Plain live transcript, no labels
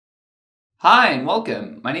Hi and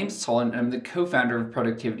welcome. My name is Tolan and I'm the co-founder of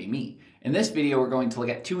Productivity Me. In this video, we're going to look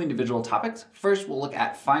at two individual topics. First, we'll look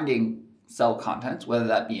at finding cell contents, whether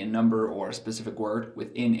that be a number or a specific word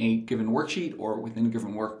within a given worksheet or within a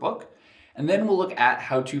given workbook. And then we'll look at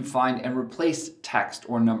how to find and replace text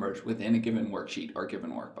or numbers within a given worksheet or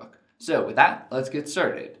given workbook. So with that, let's get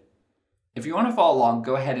started. If you want to follow along,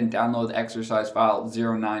 go ahead and download the exercise file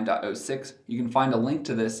 09.06. You can find a link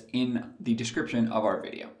to this in the description of our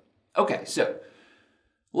video. Okay, so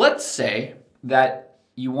let's say that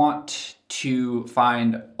you want to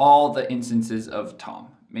find all the instances of Tom.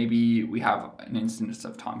 Maybe we have an instance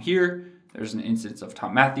of Tom here. There's an instance of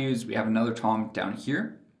Tom Matthews. We have another Tom down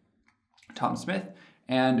here, Tom Smith.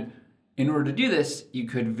 And in order to do this, you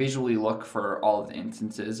could visually look for all of the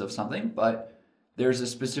instances of something, but there's a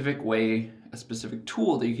specific way, a specific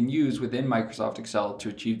tool that you can use within Microsoft Excel to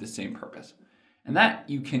achieve the same purpose. And that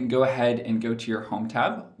you can go ahead and go to your Home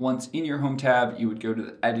tab. Once in your Home tab, you would go to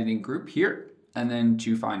the editing group here and then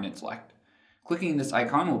to find and select. Clicking this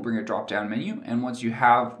icon will bring a drop-down menu, and once you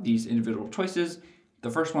have these individual choices, the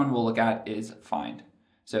first one we'll look at is Find.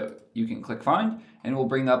 So you can click Find and it will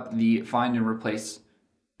bring up the Find and Replace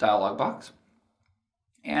dialog box.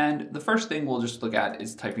 And the first thing we'll just look at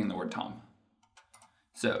is typing the word Tom.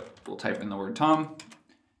 So we'll type in the word Tom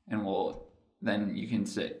and then you can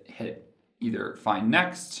hit either Find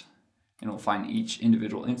Next, and it'll find each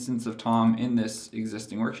individual instance of Tom in this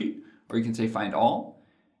existing worksheet, or you can say Find All.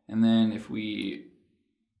 And then if we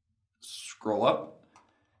scroll up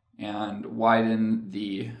and widen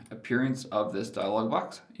the appearance of this dialog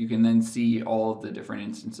box, you can then see all of the different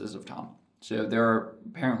instances of Tom. So there are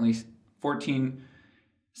apparently 14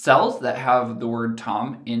 cells that have the word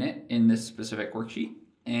Tom in it in this specific worksheet.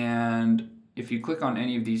 And if you click on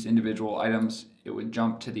any of these individual items, it would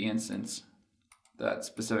jump to the instance, that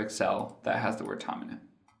specific cell that has the word Tom in it.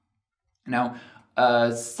 Now,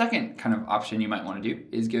 a second kind of option you might want to do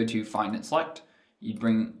is go to Find and Select. You'd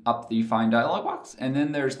bring up the Find dialog box, and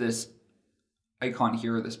then there's this icon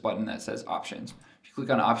here, this button that says Options. If you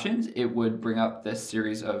click on Options, it would bring up this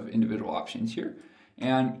series of individual options here.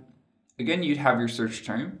 And again, you'd have your search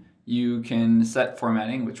term. You can set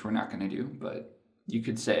formatting, which we're not going to do, but you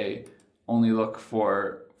could say only look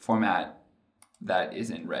for format that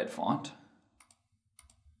is in red font.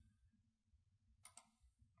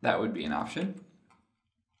 That would be an option.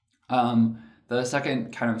 The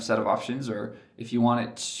second kind of set of options are if you want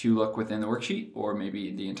it to look within the worksheet or maybe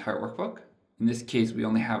the entire workbook. In this case, we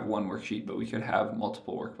only have one worksheet, but we could have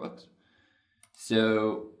multiple workbooks.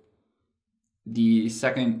 So the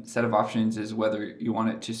second set of options is whether you want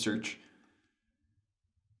it to search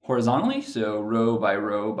horizontally, so row by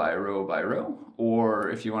row by row by row, or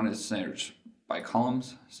if you want to search by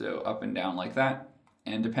columns, so up and down like that.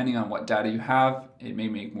 And depending on what data you have, it may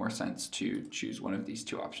make more sense to choose one of these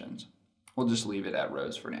two options. We'll just leave it at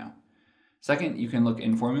rows for now. Second, you can look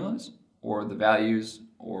in formulas or the values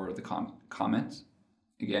or the comments.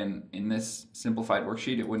 Again, in this simplified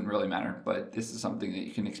worksheet, it wouldn't really matter, but this is something that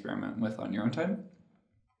you can experiment with on your own time.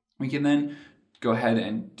 We can then go ahead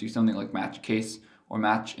and do something like match case or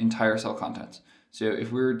match entire cell contents. So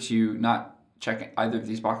if we were to not check either of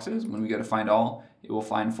these boxes, when we go to Find All, it will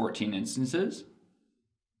find 14 instances.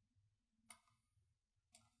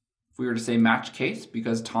 If we were to say match case,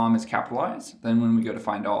 because Tom is capitalized, then when we go to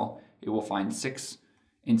Find All, it will find 6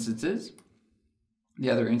 instances. The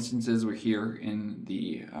other instances were here in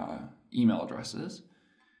the email addresses.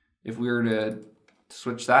 If we were to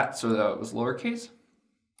switch that so that it was lowercase,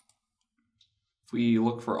 if we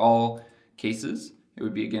look for all cases, it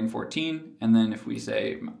would be again 14. And then if we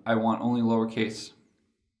say, I want only lowercase,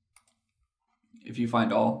 if you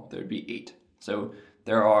find all, there'd be 8. So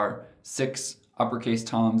there are 6 uppercase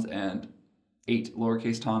Toms and 8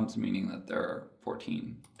 lowercase Toms, meaning that there are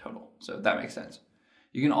 14 total. So that makes sense.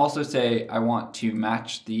 You can also say, I want to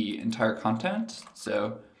match the entire content.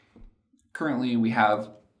 So currently we have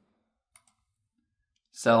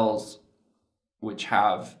cells which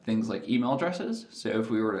have things like email addresses. So if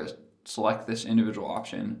we were to select this individual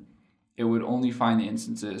option, it would only find the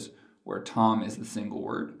instances where Tom is the single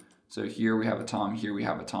word. So here we have a Tom, here we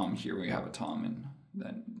have a Tom, here we have a Tom, and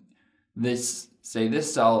then this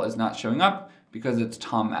cell is not showing up because it's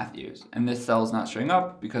Tom Matthews, and this cell is not showing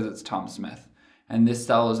up because it's Tom Smith, and this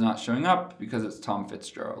cell is not showing up because it's Tom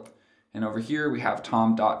Fitzgerald. And over here we have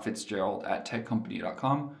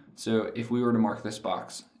tom.fitzgerald@techcompany.com. So if we were to mark this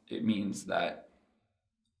box, it means that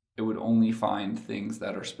it would only find things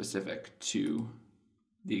that are specific to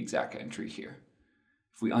the exact entry here.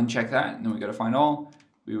 If we uncheck that and then we go to Find All,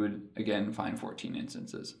 we would again find 14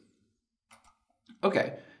 instances.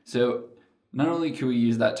 Okay, so not only could we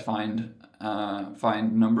use that to find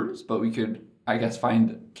numbers, but we could, I guess,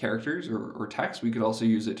 find characters or text. We could also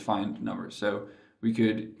use it to find numbers. So we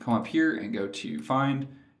could come up here and go to find,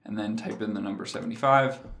 and then type in the number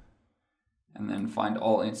 75, and then find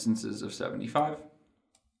all instances of 75.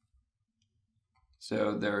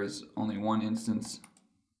 So there's only one instance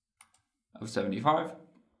of 75.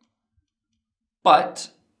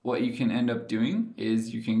 But what you can end up doing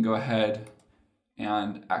is you can go ahead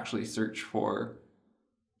and actually search for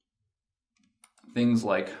things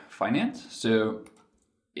like finance. So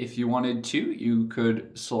if you wanted to, you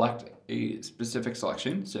could select a specific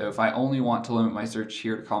selection. So if I only want to limit my search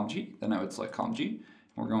here to column G, then I would select column G.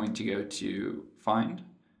 We're going to go to find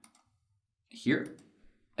here.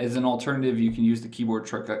 As an alternative, you can use the keyboard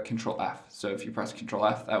shortcut Control F. So if you press Control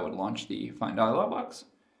F, that would launch the find dialog box.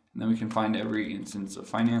 And then we can find every instance of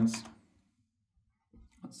finance.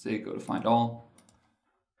 Let's say go to find all.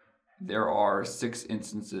 There are 6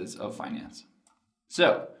 instances of finance.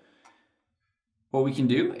 So what we can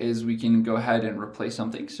do is we can go ahead and replace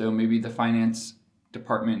something. So maybe the finance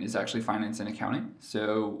department is actually finance and accounting.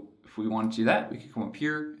 So if we want to do that, we could come up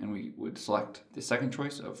here and we would select the second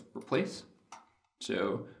choice of replace.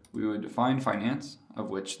 So we would define finance, of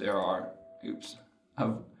which there are, let's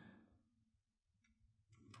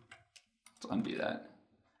undo that.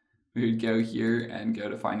 We would go here and go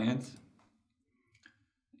to finance.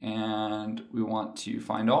 And we want to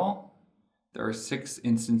find all. There are 6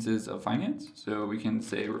 instances of finance. So we can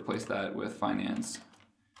say replace that with finance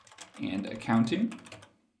and accounting.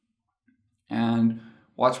 And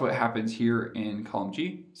watch what happens here in column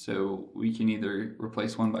G. So we can either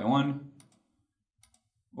replace one by one,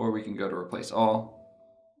 or we can go to replace all,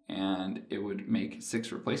 and it would make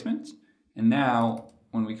 6 replacements. And now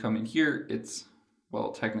when we come in here, it's,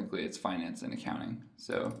 well, technically it's finance and accounting.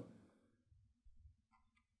 So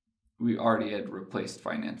we already had replaced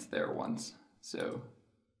finance there once. So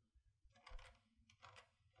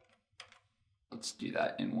let's do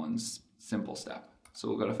that in one simple step. So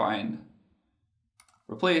we'll go to find,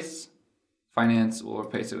 replace, finance, we'll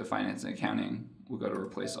replace it with finance and accounting. We'll go to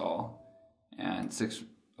replace all, and 6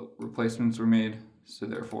 replacements were made. So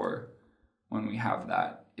therefore, when we have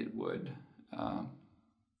that, it would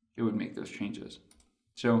make those changes.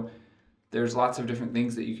 So there's lots of different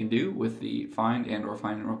things that you can do with the find and or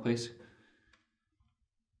find and replace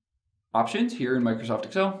options here in Microsoft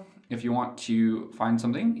Excel. If you want to find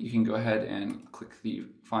something, you can go ahead and click the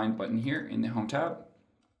find button here in the home tab,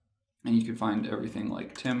 and you can find everything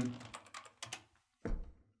like Tim. You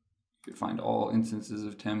could find all instances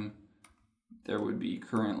of Tim. There would be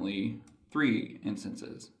currently 3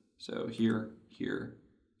 instances. So here, here,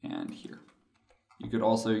 and here. You could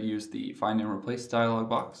also use the find and replace dialog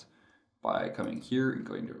box by coming here and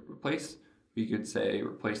going to replace. We could say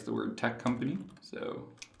replace the word tech company. So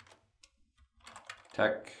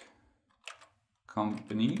tech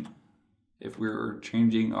company. If we were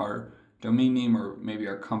changing our domain name, or maybe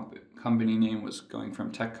our company name was going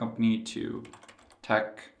from tech company to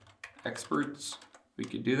tech experts, we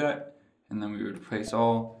could do that. And then we would replace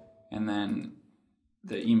all, and then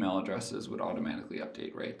the email addresses would automatically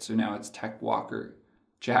update, right? So now it's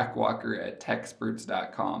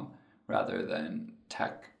jackwalker@techexperts.com rather than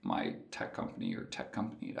my tech company or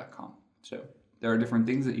techcompany.com. So there are different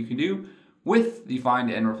things that you can do with the find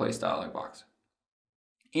and replace dialog box.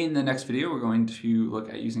 In the next video, we're going to look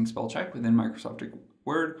at using spell check within Microsoft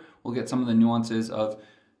Word. We'll get some of the nuances of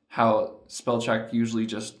how spell check usually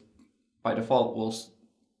just by default will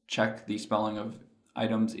check the spelling of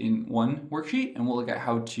items in one worksheet, and we'll look at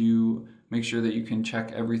how to make sure that you can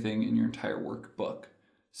check everything in your entire workbook.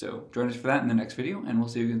 So join us for that in the next video, and we'll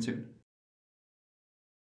see you again soon.